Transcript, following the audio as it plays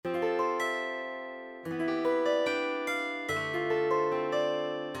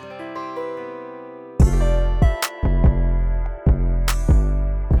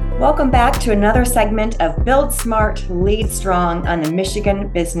Welcome back to another segment of Build Smart, Lead Strong on the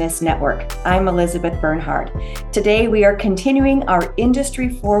Michigan Business Network. I'm Elizabeth Bernhard. Today we are continuing our Industry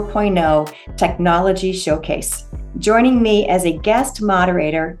 4.0 Technology Showcase. Joining me as a guest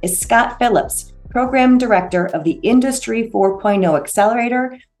moderator is Scott Phillips, Program Director of the Industry 4.0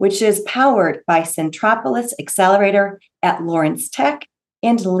 Accelerator, which is powered by Centropolis Accelerator at Lawrence Tech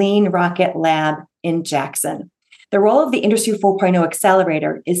and Lean Rocket Lab in Jackson. The role of the Industry 4.0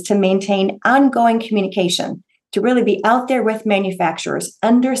 Accelerator is to maintain ongoing communication, to really be out there with manufacturers,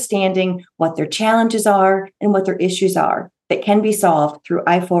 understanding what their challenges are and what their issues are that can be solved through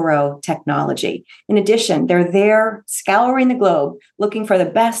I4O technology. In addition, they're there scouring the globe, looking for the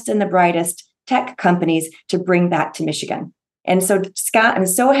best and the brightest tech companies to bring back to Michigan. And so, Scott, I'm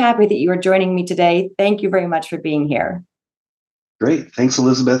so happy that you are joining me today. Thank you very much for being here. Great. Thanks,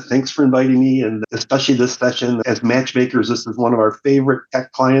 Elizabeth. Thanks for inviting me, and especially this session. As matchmakers, this is one of our favorite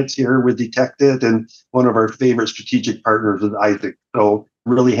tech clients here with Detected, and one of our favorite strategic partners is ISAIC. So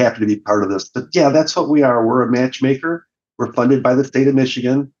really happy to be part of this. But yeah, that's what we are. We're a matchmaker. We're funded by the state of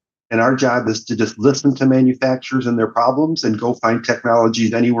Michigan, and our job is to just listen to manufacturers and their problems and go find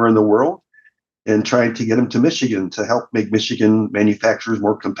technologies anywhere in the world and trying to get them to Michigan to help make Michigan manufacturers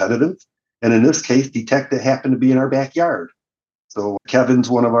more competitive. And in this case, Detected happened to be in our backyard. So Kevin's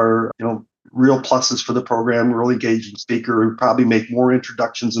one of our, real pluses for the program, real engaging speaker who probably make more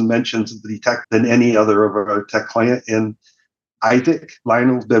introductions and mentions of the tech than any other of our tech client. And ISAIC,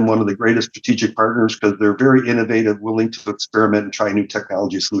 Lionel's been one of the greatest strategic partners because they're very innovative, willing to experiment and try new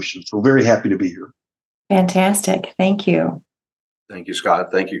technology solutions. So very happy to be here. Fantastic. Thank you. Thank you,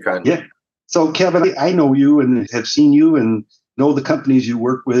 Scott. Thank you, kindly. Yeah. So Kevin, I know you and have seen you and know the companies you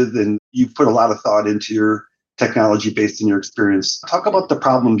work with, and you've put a lot of thought into your technology based on your experience. Talk about the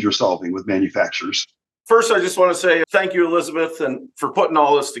problems you're solving with manufacturers. First, I just want to say thank you, Elizabeth, and for putting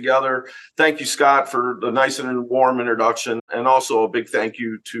all this together. Thank you, Scott, for the nice and warm introduction. And also a big thank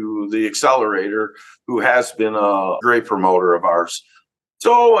you to the Accelerator, who has been a great promoter of ours.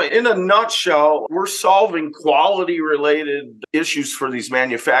 So in a nutshell, we're solving quality-related issues for these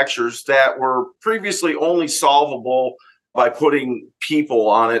manufacturers that were previously only solvable by putting people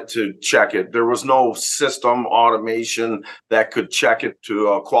on it to check it. There was no system automation that could check it to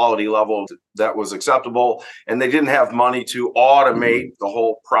a quality level that was acceptable. And they didn't have money to automate the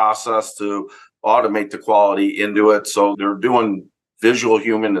whole process, to automate the quality into it. So they're doing visual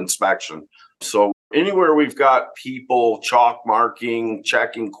human inspection. So anywhere we've got people chalk marking,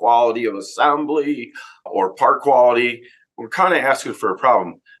 checking quality of assembly or part quality, we're kind of asking for a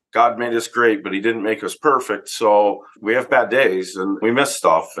problem. God made us great, but he didn't make us perfect. So we have bad days and we miss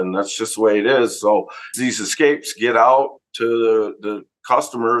stuff, and that's just the way it is. So these escapes get out to the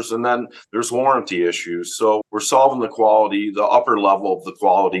customers, and then there's warranty issues. So we're solving the quality, the upper level of the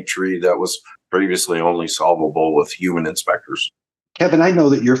quality tree that was previously only solvable with human inspectors. Kevin, I know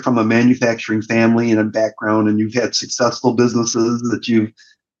that you're from a manufacturing family and a background, and you've had successful businesses that you've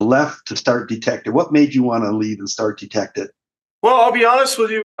left to start Detected. What made you want to leave and start Detected? Well, I'll be honest with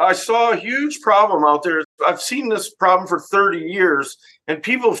you. I saw a huge problem out there. I've seen this problem for 30 years, and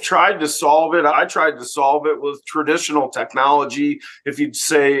people have tried to solve it. I tried to solve it with traditional technology, if you'd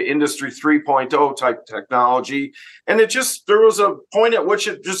say Industry 3.0 type technology. And there was a point at which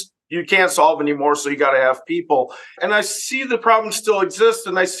you can't solve anymore, so you got to have people. And I see the problem still exists,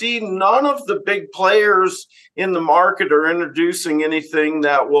 and I see none of the big players in the market are introducing anything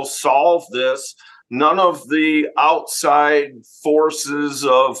that will solve this. None of the outside forces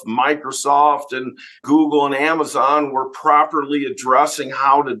of Microsoft and Google and Amazon were properly addressing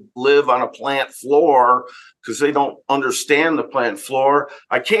how to live on a plant floor because they don't understand the plant floor.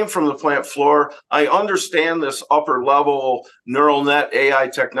 I came from the plant floor. I understand this upper level neural net AI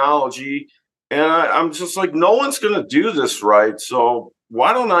technology. And I'm just like, no one's going to do this right. So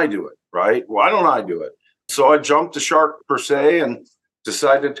why don't I do it, right? Why don't I do it? So I jumped the shark per se and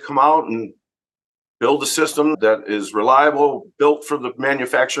decided to come out and build a system that is reliable, built for the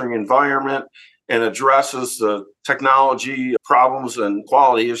manufacturing environment, and addresses the technology problems and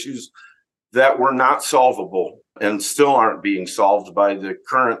quality issues that were not solvable and still aren't being solved by the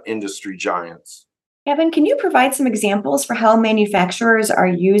current industry giants. Kevin, can you provide some examples for how manufacturers are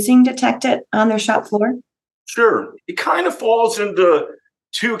using Detected on their shop floor? Sure. It kind of falls into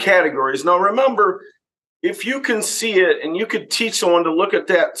two categories. Now, remember, if you can see it and you could teach someone to look at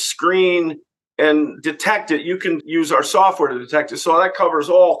that screen and detect it, you can use our software to detect it. So that covers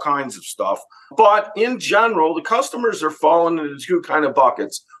all kinds of stuff. But in general, the customers are falling into two kind of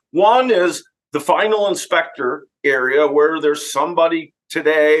buckets. One is the final inspector area where there's somebody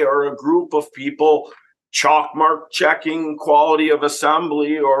today or a group of people chalk mark checking quality of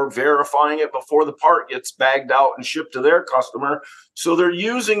assembly or verifying it before the part gets bagged out and shipped to their customer. So they're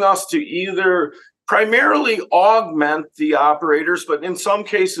using us to either primarily augment the operators, but in some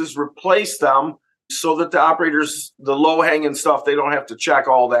cases replace them so that the operators, the low-hanging stuff, they don't have to check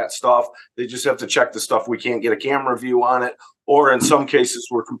all that stuff. They just have to check the stuff we can't get a camera view on it. Or in some cases,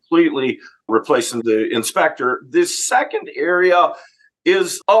 we're completely replacing the inspector. This second area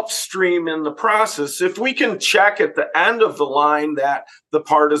is upstream in the process. If we can check at the end of the line that the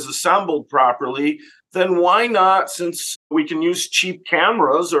part is assembled properly, then why not, since we can use cheap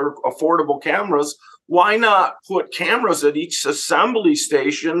cameras or affordable cameras, why not put cameras at each assembly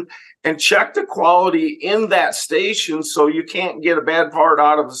station and check the quality in that station so you can't get a bad part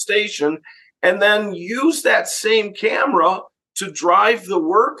out of the station, and then use that same camera to drive the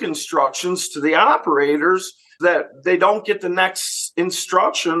work instructions to the operators, that they don't get the next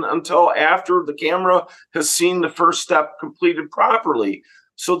instruction until after the camera has seen the first step completed properly.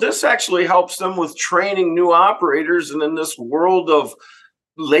 So this actually helps them with training new operators. And in this world of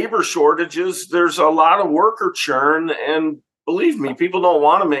labor shortages, there's a lot of worker churn. And believe me, people don't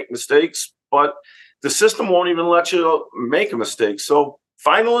want to make mistakes, but the system won't even let you make a mistake. So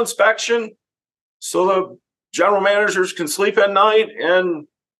final inspection, so the general managers can sleep at night and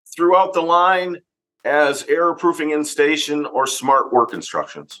throughout the line as error-proofing in station or smart work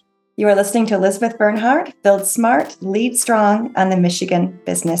instructions. You are listening to Elizabeth Bernhardt, Build Smart, Lead Strong on the Michigan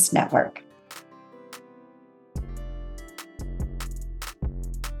Business Network.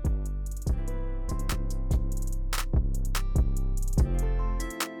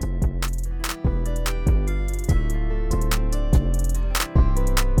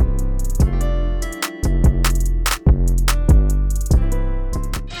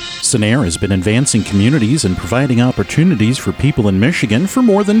 SENAIR has been advancing communities and providing opportunities for people in Michigan for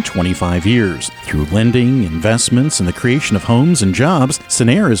more than 25 years. Through lending, investments, and the creation of homes and jobs,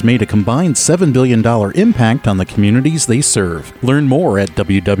 SENAIR has made a combined $7 billion impact on the communities they serve. Learn more at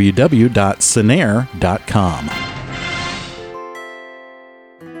www.senair.com.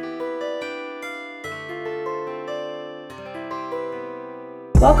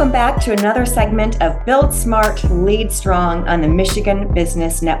 Welcome back to another segment of Build Smart, Lead Strong on the Michigan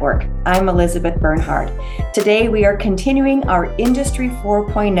Business Network. I'm Elizabeth Bernhardt. Today we are continuing our Industry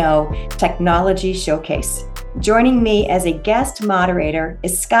 4.0 Technology Showcase. Joining me as a guest moderator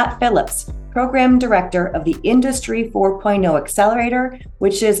is Scott Phillips, Program Director of the Industry 4.0 Accelerator,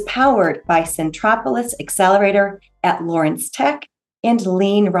 which is powered by Centropolis Accelerator at Lawrence Tech and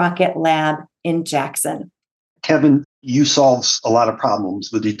Lean Rocket Lab in Jackson. Kevin, you solve a lot of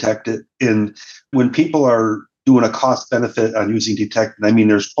problems with Detected. And when people are doing a cost benefit on using Detected, I mean,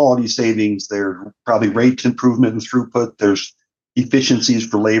 there's quality savings, there's probably rate improvement and throughput, there's efficiencies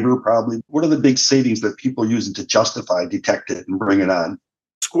for labor probably. What are the big savings that people are using to justify Detected and bring it on?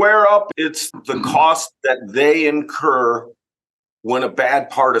 Square up, it's the cost that they incur when a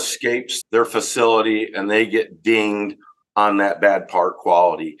bad part escapes their facility and they get dinged on that bad part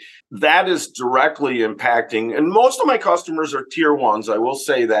quality. That is directly impacting, and most of my customers are tier ones, I will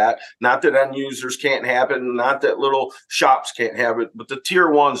say that. Not that end users can't have it, not that little shops can't have it, but the tier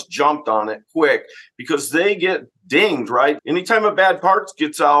ones jumped on it quick because they get dinged, right? Anytime a bad part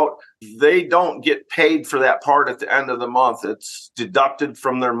gets out, they don't get paid for that part at the end of the month. It's deducted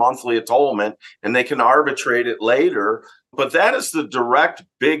from their monthly atonement, and they can arbitrate it later. But that is the direct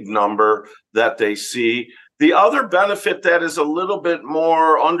big number that they see. The other benefit that is a little bit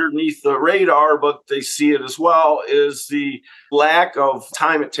more underneath the radar, but they see it as well, is the lack of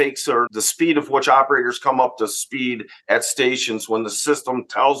time it takes or the speed of which operators come up to speed at stations when the system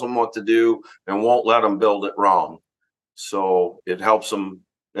tells them what to do and won't let them build it wrong. So it helps them.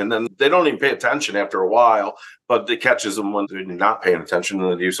 And then they don't even pay attention after a while, but it catches them when they're not paying attention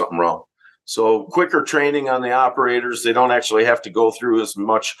and they do something wrong. So quicker training on the operators. They don't actually have to go through as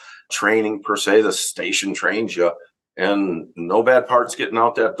much training per se. The station trains you, and no bad parts getting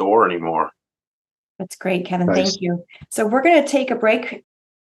out that door anymore. That's great, Kevin. Nice. Thank you. So we're going to take a break.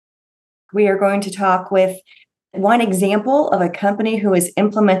 We are going to talk with one example of a company who has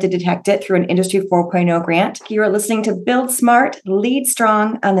implemented Detected through an Industry 4.0 grant. You are listening to Build Smart, Lead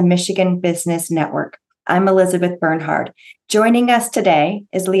Strong on the Michigan Business Network. I'm Elizabeth Bernhardt. Joining us today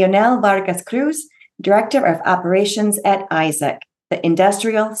is Leonel Vargas Cruz, Director of Operations at ISAIC, the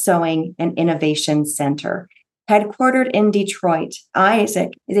Industrial Sewing and Innovation Center. Headquartered in Detroit,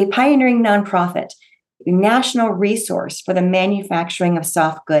 ISAIC is a pioneering nonprofit, a national resource for the manufacturing of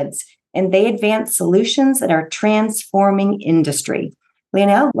soft goods, and they advance solutions that are transforming industry.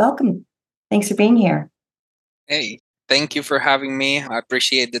 Leonel, welcome. Thanks for being here. Hey, Thank you for having me. I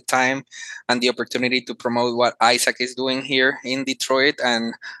appreciate the time and the opportunity to promote what ISAIC is doing here in Detroit.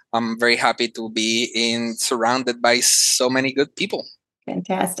 And I'm very happy to be surrounded by so many good people.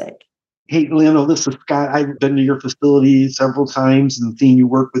 Fantastic. Hey, Leonel, this is Scott. I've been to your facility several times and seen you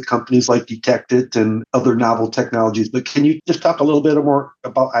work with companies like Detected and other novel technologies. But can you just talk a little bit more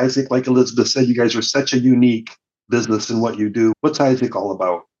about ISAIC? Like Elizabeth said, you guys are such a unique business in what you do. What's ISAIC all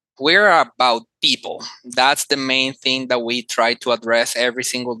about? We're about people. That's the main thing that we try to address every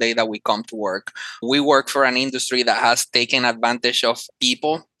single day that we come to work. We work for an industry that has taken advantage of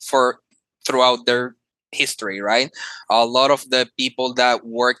people throughout their history, right? A lot of the people that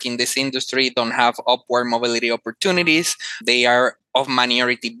work in this industry don't have upward mobility opportunities. They are of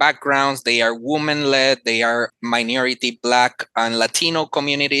minority backgrounds. They are women-led. They are minority Black and Latino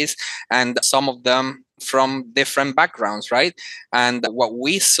communities, and some of them from different backgrounds, right? And what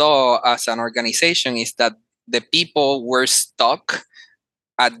we saw as an organization is that the people were stuck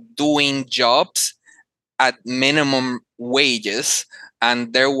at doing jobs at minimum wages,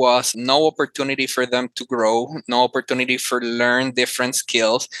 and there was no opportunity for them to grow, no opportunity for learn different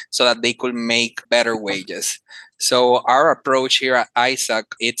skills so that they could make better wages. So our approach here at ISAIC,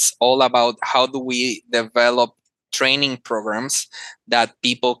 it's all about how do we develop training programs that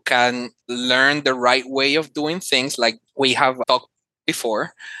people can learn the right way of doing things, like we have talked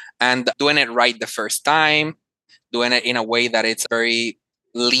before, and doing it right the first time, doing it in a way that it's very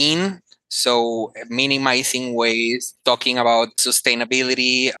lean. So minimizing waste, talking about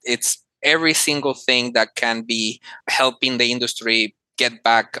sustainability, it's every single thing that can be helping the industry get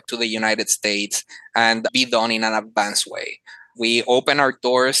back to the United States and be done in an advanced way. We opened our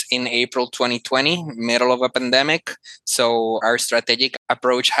doors in April 2020, middle of a pandemic. So our strategic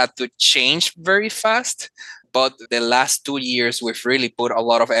approach had to change very fast. But the last 2 years, we've really put a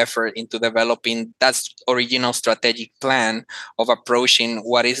lot of effort into developing that original strategic plan of approaching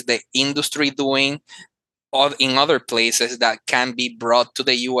what is the industry doing in other places that can be brought to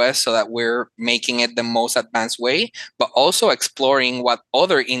the US so that we're making it the most advanced way, but also exploring what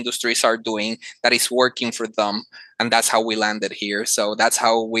other industries are doing that is working for them. And that's how we landed here. So that's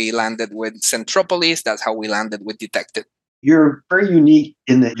how we landed with Centropolis. That's how we landed with Detected. You're very unique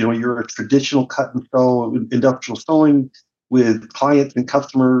in that, you're a traditional cut and sew, industrial sewing with clients and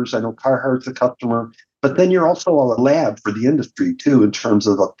customers. I know Carhartt's a customer, but then you're also a lab for the industry too, in terms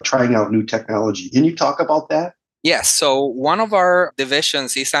of trying out new technology. Can you talk about that? Yes. So one of our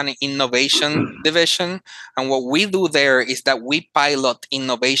divisions is an innovation division. And what we do there is that we pilot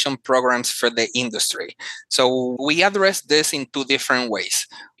innovation programs for the industry. So we address this in two different ways.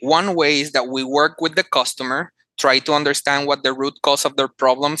 One way is that we work with the customer, try to understand what the root cause of their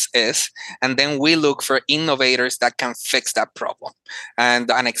problems is, and then we look for innovators that can fix that problem.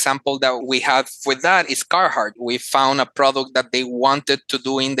 And an example that we have with that is Carhartt. We found a product that they wanted to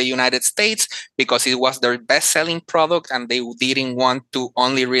do in the United States because it was their best-selling product, and they didn't want to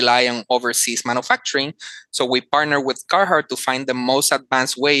only rely on overseas manufacturing. So we partnered with Carhartt to find the most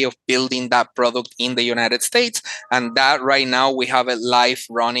advanced way of building that product in the United States. And that right now we have it live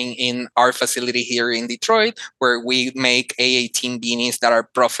running in our facility here in Detroit, where we make A18 beanies that are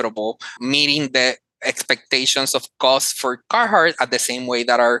profitable, meeting the expectations of cost for Carhartt at the same way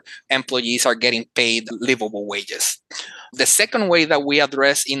that our employees are getting paid livable wages. The second way that we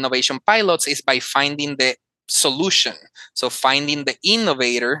address innovation pilots is by finding the solution. So finding the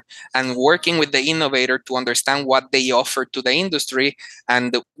innovator and working with the innovator to understand what they offer to the industry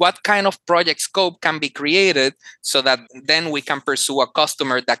and what kind of project scope can be created so that then we can pursue a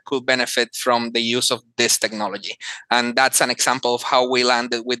customer that could benefit from the use of this technology. And that's an example of how we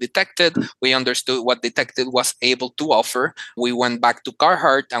landed with Detected. We understood what Detected was able to offer. We went back to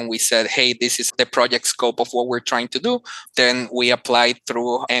Carhartt and we said, hey, this is the project scope of what we're trying to do. Then we applied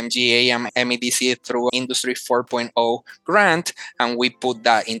through MGA and MEDC through Industry 4.0 grant, and we put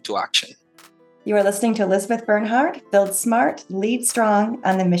that into action. You are listening to Elizabeth Bernhardt, Build Smart, Lead Strong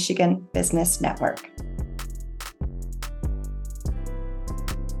on the Michigan Business Network.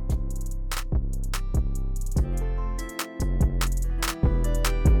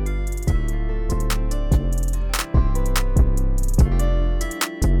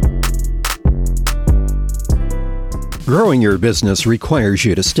 Growing your business requires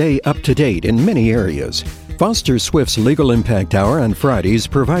you to stay up to date in many areas. Foster Swift's Legal Impact Hour on Fridays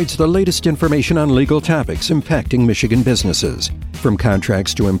provides the latest information on legal topics impacting Michigan businesses, from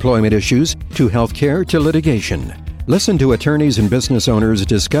contracts to employment issues to healthcare to litigation. Listen to attorneys and business owners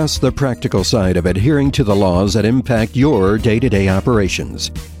discuss the practical side of adhering to the laws that impact your day-to-day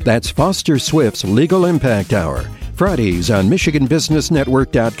operations. That's Foster Swift's Legal Impact Hour, Fridays on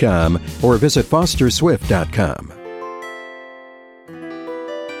MichiganBusinessNetwork.com or visit fosterswift.com.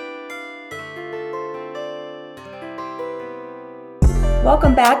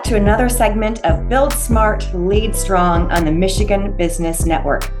 Welcome back to another segment of Build Smart, Lead Strong on the Michigan Business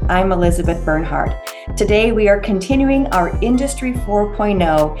Network. I'm Elizabeth Bernhard. Today we are continuing our Industry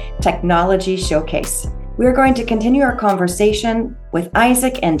 4.0 Technology Showcase. We are going to continue our conversation with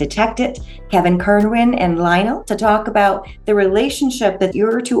ISAIC and Detect It, Kevin Kernwin and Lionel, to talk about the relationship that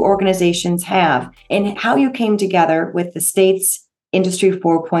your two organizations have and how you came together with the state's Industry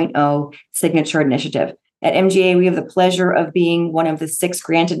 4.0 Signature Initiative. At MGA, we have the pleasure of being one of the 6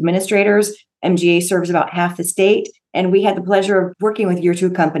 grant administrators. MGA serves about half the state, and we had the pleasure of working with your two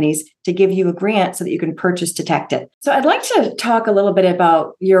companies to give you a grant so that you can purchase Detect It. So I'd like to talk a little bit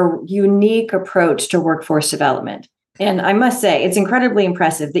about your unique approach to workforce development. And I must say, it's incredibly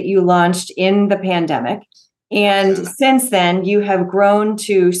impressive that you launched in the pandemic. And since then, you have grown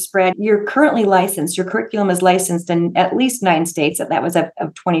to spread. You're currently licensed. Your curriculum is licensed in at least 9 states. That was of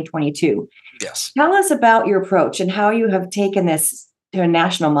 2022. Yes. Tell us about your approach and how you have taken this to a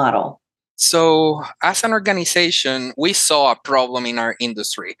national model. So as an organization, we saw a problem in our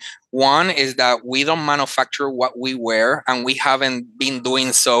industry. One is that we don't manufacture what we wear, and we haven't been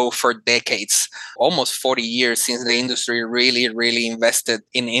doing so for decades, almost 40 years since the industry really invested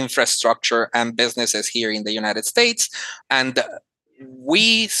in infrastructure and businesses here in the United States. And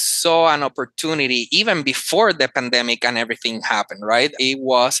we saw an opportunity even before the pandemic and everything happened, right? It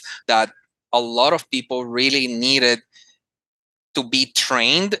was that a lot of people really needed to be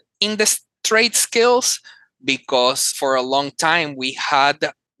trained in the trade skills, because for a long time we had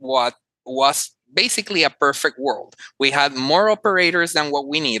what was basically a perfect world. We had more operators than what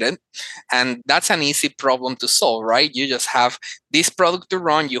we needed, and that's an easy problem to solve, right? You just have this product to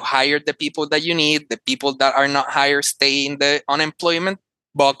run, you hire the people that you need, the people that are not hired stay in the unemployment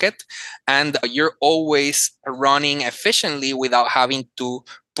bucket, and you're always running efficiently without having to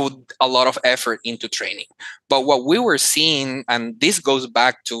put a lot of effort into training. But what we were seeing, and this goes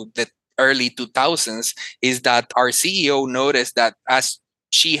back to the early 2000s, is that our CEO noticed that as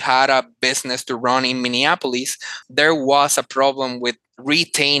she had a business to run in Minneapolis, there was a problem with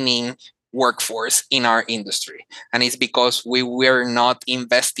retaining workforce in our industry. And it's because we were not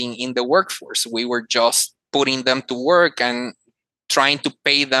investing in the workforce. We were just putting them to work and trying to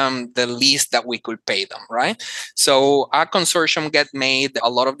pay them the least that we could pay them, right? So a consortium get made, a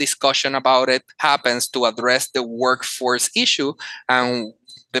lot of discussion about it happens to address the workforce issue. And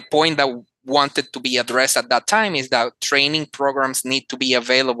the point that wanted to be addressed at that time is that training programs need to be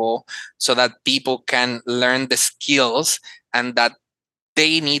available so that people can learn the skills, and that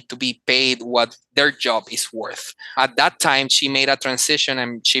they need to be paid what their job is worth. At that time, she made a transition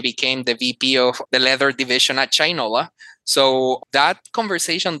and she became the VP of the leather division at Chinola. So that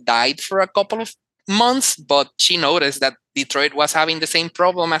conversation died for a couple of months, but she noticed that Detroit was having the same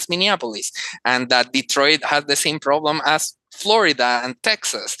problem as Minneapolis, and that Detroit had the same problem as Florida and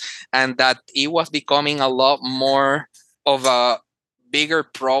Texas, and that it was becoming a lot more of a bigger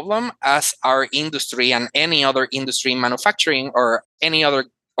problem as our industry and any other industry in manufacturing or any other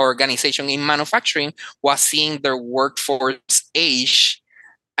organization in manufacturing was seeing their workforce age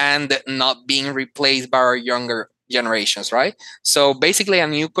and not being replaced by our younger generations, right? So basically a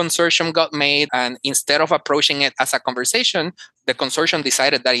new consortium got made, and instead of approaching it as a conversation, the consortium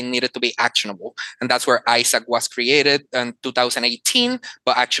decided that it needed to be actionable. And that's where ISAIC was created in 2018,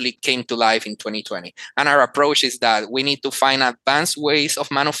 but actually came to life in 2020. And our approach is that we need to find advanced ways of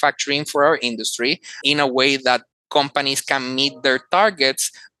manufacturing for our industry in a way that companies can meet their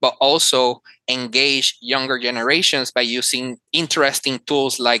targets, but also engage younger generations by using interesting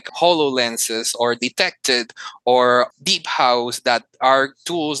tools like HoloLenses or Detect It or Deep House, that are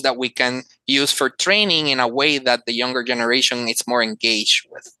tools that we can use for training in a way that the younger generation is more engaged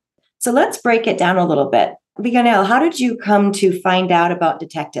with. So let's break it down a little bit. Lionel, how did you come to find out about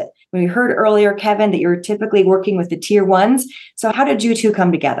Detect It? We heard earlier, Kevin, that you're typically working with the tier ones. So how did you two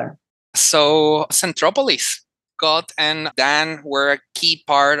come together? So Centropolis, Scott and Dan were a key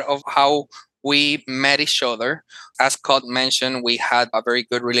part of how we met each other. As Scott mentioned, we had a very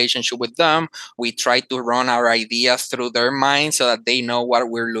good relationship with them. We tried to run our ideas through their minds so that they know what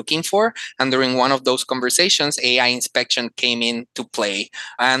we're looking for. And during one of those conversations, AI inspection came into play.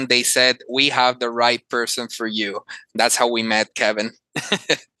 And they said, we have the right person for you. That's how we met, Kevin.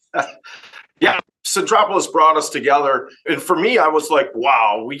 Yeah, Centropolis brought us together. And for me, I was like,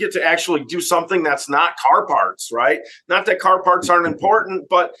 wow, we get to actually do something that's not car parts, right? Not that car parts aren't important,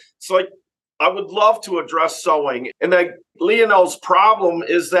 but it's like, I would love to address sewing. And like Lionel's problem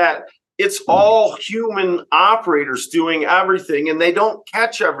is that it's all human operators doing everything, and they don't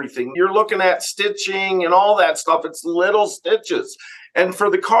catch everything. You're looking at stitching and all that stuff. It's little stitches. And for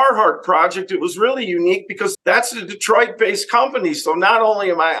the Carhartt project, it was really unique because that's a Detroit-based company. So not only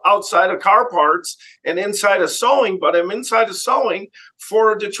am I outside of car parts and inside of sewing, but I'm inside of sewing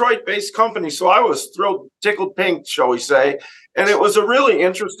for a Detroit-based company. So I was thrilled, tickled pink, shall we say. And it was a really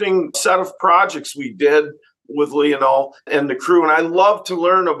interesting set of projects we did with Leonel and the crew. And I love to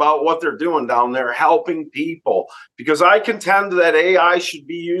learn about what they're doing down there, helping people, because I contend that AI should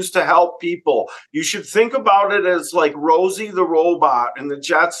be used to help people. You should think about it as like Rosie the robot in the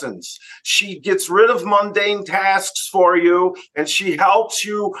Jetsons. She gets rid of mundane tasks for you, and she helps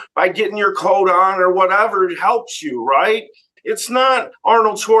you by getting your coat on or whatever. It helps you, right? It's not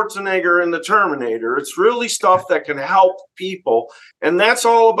Arnold Schwarzenegger in the Terminator. It's really stuff that can help people. And that's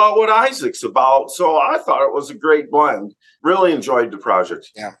all about what ISAIC's about. So I thought it was a great blend. Really enjoyed the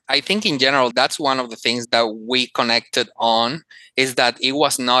project. Yeah, I think in general, that's one of the things that we connected on, is that it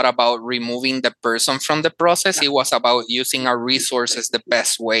was not about removing the person from the process. It was about using our resources the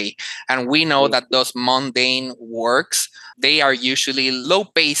best way. And we know that those mundane works, they are usually low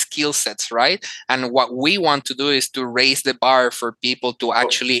pay skill sets, right? And what we want to do is to raise the bar for people to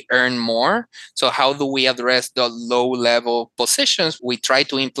actually earn more. So how do we address the low level positions? We try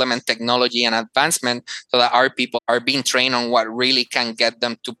to implement technology and advancement so that our people are being trained on what really can get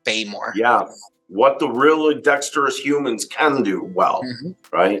them to pay more. Yeah. What the really dexterous humans can do well,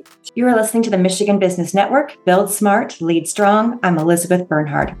 right? You are listening to the Michigan Business Network. Build smart, lead strong. I'm Elizabeth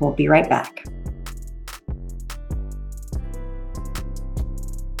Bernhard. We'll be right back.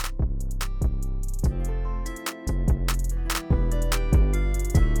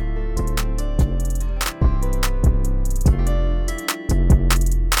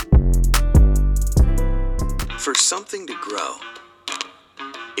 For something to grow,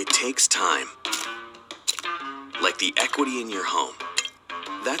 it takes time. Like the equity in your home.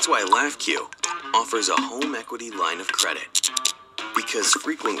 That's why LaughQ offers a home equity line of credit. Because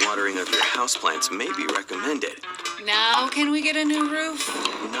frequent watering of your houseplants may be recommended. Now can we get a new roof?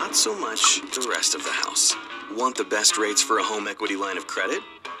 Not so much the rest of the house. Want the best rates for a home equity line of credit?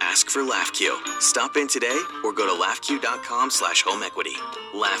 Ask for LaughQ. Stop in today or go to laughq.com/homeequity.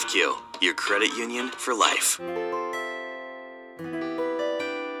 LaughQ, your credit union for life.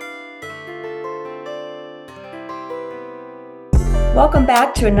 Welcome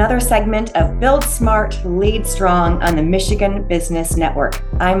back to another segment of Build Smart, Lead Strong on the Michigan Business Network.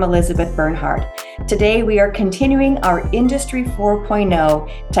 I'm Elizabeth Bernhard. Today we are continuing our Industry 4.0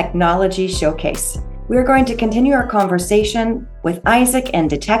 Technology Showcase. We're going to continue our conversation with ISAIC and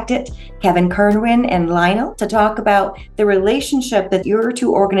Detect It, Kevin Kernwin and Lionel, to talk about the relationship that your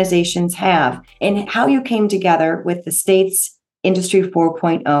two organizations have and how you came together with the state's Industry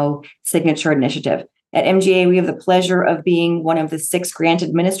 4.0 Signature Initiative. At MGA, we have the pleasure of being one of the 6 grant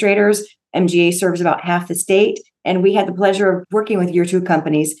administrators. MGA serves about half the state, and we had the pleasure of working with your two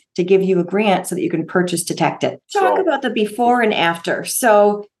companies to give you a grant so that you can purchase Detect It. Talk about the before and after.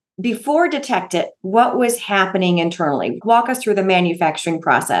 So before Detect It, what was happening internally? Walk us through the manufacturing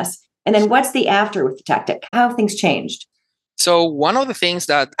process. And then what's the after with Detect It? How have things changed? So one of the things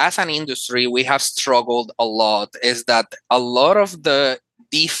that as an industry we have struggled a lot is that a lot of the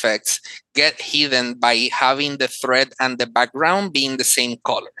defects get hidden by having the thread and the background being the same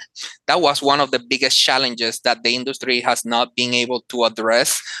color. That was one of the biggest challenges that the industry has not been able to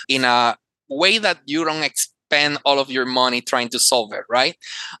address in a way that you don't spend all of your money trying to solve it, right?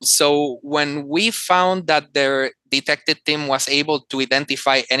 So when we found that their detected team was able to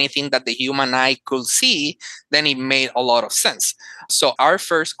identify anything that the human eye could see, then it made a lot of sense. So our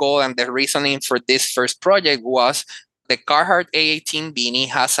first goal and the reasoning for this first project was the Carhartt A18 beanie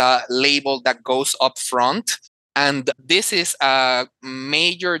has a label that goes up front. And this is a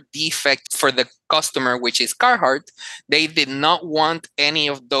major defect for the customer, which is Carhartt. They did not want any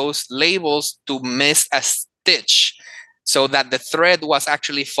of those labels to miss a stitch, so that the thread was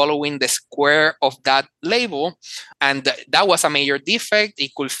actually following the square of that label. And that was a major defect.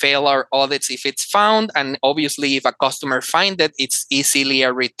 It could fail our audits if it's found. And obviously, if a customer finds it, it's easily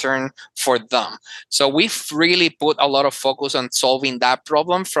a return for them. So we've really put a lot of focus on solving that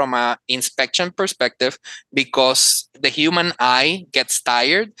problem from an inspection perspective, because the human eye gets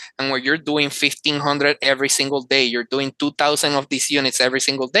tired. And when you're doing 1,500 every single day, you're doing 2,000 of these units every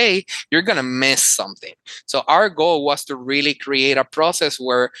single day, you're going to miss something. So our goal was to really create a process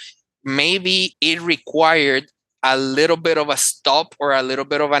where maybe it required a little bit of a stop or a little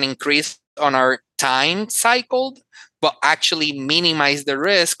bit of an increase on our time cycle, but actually minimize the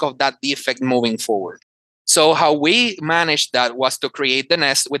risk of that defect moving forward. So how we managed that was to create the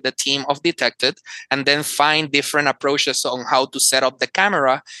nest with the team of Detected and then find different approaches on how to set up the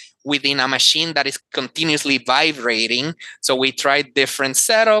camera within a machine that is continuously vibrating. So we tried different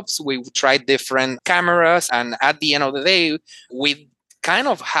setups, we tried different cameras, and at the end of the day, we kind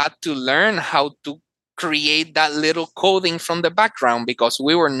of had to learn how to create that little coding from the background because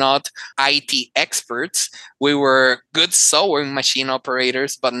we were not IT experts. We were good sewing machine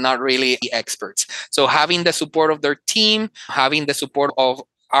operators, but not really experts. So having the support of their team, having the support of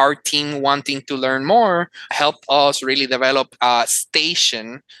our team wanting to learn more, helped us really develop a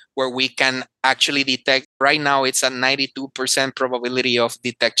station where we can actually detect. Right now, it's a 92% probability of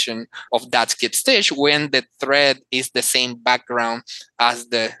detection of that skip stitch when the thread is the same background as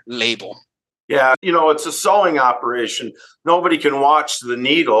the label. Yeah, it's a sewing operation. Nobody can watch the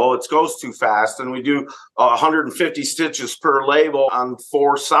needle. It goes too fast. And we do 150 stitches per label on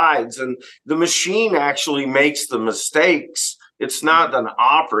 4 sides. And the machine actually makes the mistakes. It's not an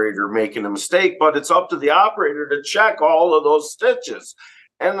operator making a mistake, but it's up to the operator to check all of those stitches.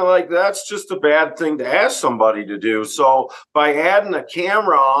 And that's just a bad thing to ask somebody to do. So by adding a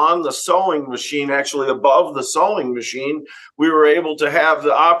camera on the sewing machine, actually above the sewing machine, we were able to have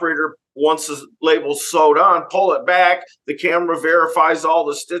the operator, once the label's sewed on, pull it back. The camera verifies all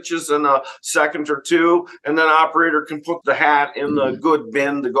the stitches in a second or two, and then operator can put the hat in the good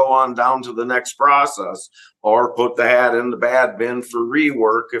bin to go on down to the next process, or put the hat in the bad bin for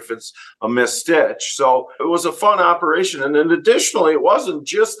rework if it's a missed stitch. So it was a fun operation. And then additionally, it wasn't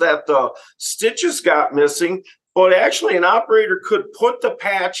just that the stitches got missing, but actually an operator could put the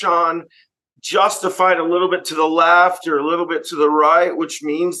patch on justified a little bit to the left or a little bit to the right, which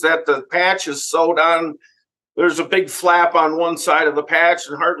means that the patch is sewed on. There's a big flap on one side of the patch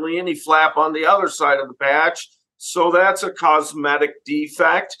and hardly any flap on the other side of the patch. So that's a cosmetic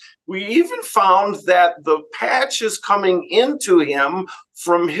defect. We even found that the patches coming into him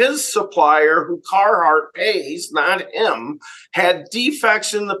from his supplier, who Carhartt pays, not him, had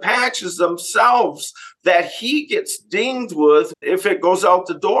defects in the patches themselves that he gets dinged with if it goes out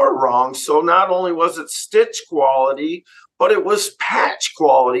the door wrong. So not only was it stitch quality, but it was patch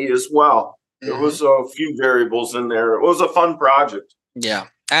quality as well. There was a few variables in there. It was a fun project. Yeah.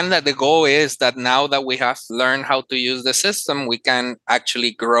 And that the goal is that now that we have learned how to use the system, we can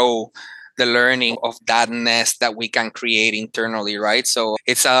actually grow the learning of that nest that we can create internally, right? So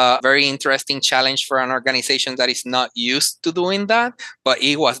it's a very interesting challenge for an organization that is not used to doing that, but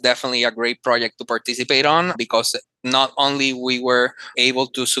it was definitely a great project to participate on because not only we were able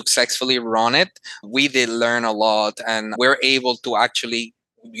to successfully run it, we did learn a lot and we're able to actually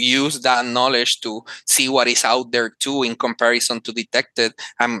use that knowledge to see what is out there too in comparison to Detected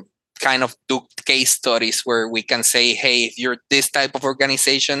and kind of do case studies where we can say, hey, if you're this type of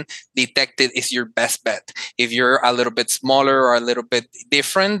organization, Detected is your best bet. If you're a little bit smaller or a little bit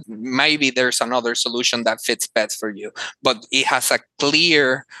different, maybe there's another solution that fits best for you. But it has a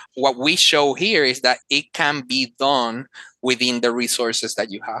clear, what we show here is that it can be done within the resources that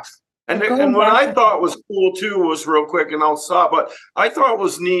you have. And what I thought was cool too was real quick, and I'll stop, but I thought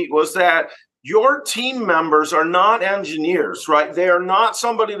was neat was that your team members are not engineers, right? They are not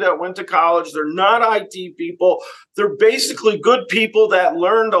somebody that went to college. They're not IT people. They're basically good people that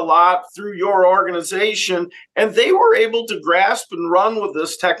learned a lot through your organization, and they were able to grasp and run with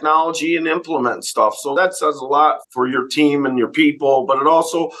this technology and implement stuff. So that says a lot for your team and your people, but it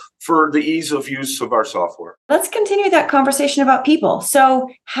also for the ease of use of our software. Let's continue that conversation about people. So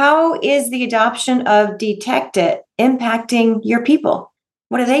how is the adoption of Detected impacting your people?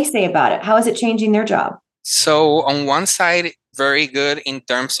 What do they say about it? How is it changing their job? So on one side, very good in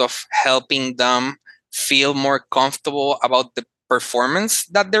terms of helping them feel more comfortable about the performance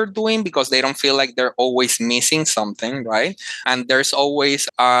that they're doing because they don't feel like they're always missing something, right? And there's always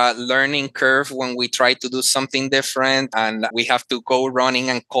a learning curve when we try to do something different and we have to go running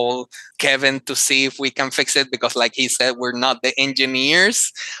and call Kevin to see if we can fix it because like he said, we're not the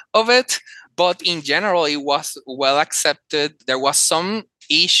engineers of it. But in general, it was well accepted. There was some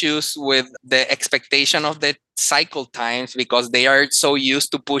issues with the expectation of the cycle times because they are so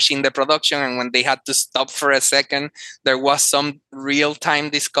used to pushing the production, and when they had to stop for a second, there was some real-time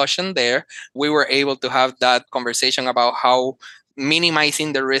discussion there. We were able to have that conversation about how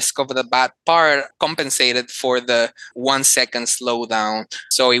minimizing the risk of the bad part compensated for the 1 second slowdown.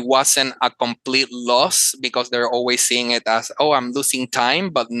 So it wasn't a complete loss because they're always seeing it as, oh, I'm losing time.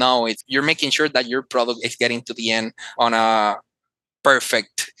 But no, you're making sure that your product is getting to the end on a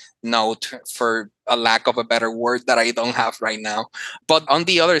perfect note, for a lack of a better word that I don't have right now. But on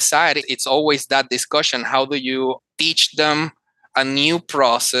the other side, it's always that discussion. How do you teach them a new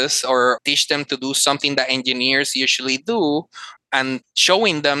process or teach them to do something that engineers usually do, and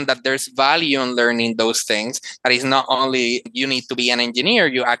showing them that there's value in learning those things. That is not only you need to be an engineer,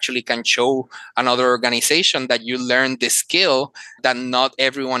 you actually can show another organization that you learned the skill that not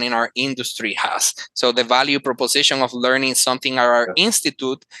everyone in our industry has. So the value proposition of learning something at our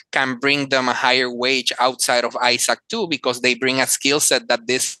institute can bring them a higher wage outside of ISAIC too, because they bring a skill set that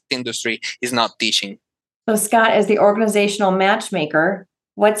this industry is not teaching. So Scott, as the organizational matchmaker,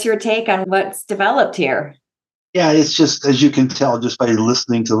 what's your take on what's developed here? Yeah, it's just, as you can tell just by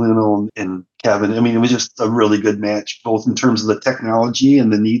listening to Lino and Kevin, I mean, it was just a really good match, both in terms of the technology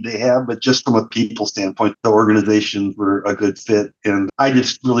and the need they have, but just from a people standpoint, the organizations were a good fit. And I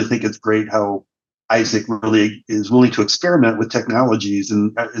just really think it's great how ISAIC really is willing to experiment with technologies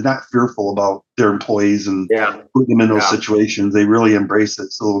and is not fearful about their employees and putting them in those situations. They really embrace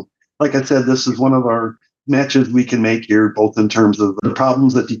it. So, like I said, this is one of our matches we can make here, both in terms of the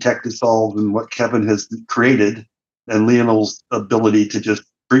problems that Detected solves and what Kevin has created, and Lionel's ability to just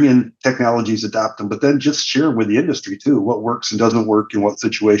bring in technologies, adopt them, but then just share with the industry too, what works and doesn't work in what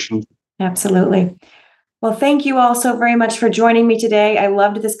situations. Absolutely. Well, thank you all so very much for joining me today. I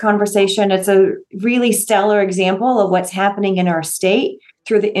loved this conversation. It's a really stellar example of what's happening in our state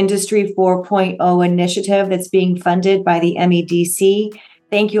through the Industry 4.0 initiative that's being funded by the MEDC.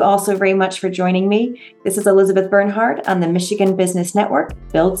 Thank you all so very much for joining me. This is Elizabeth Bernhardt on the Michigan Business Network.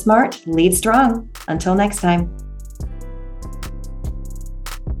 Build smart, lead strong. Until next time.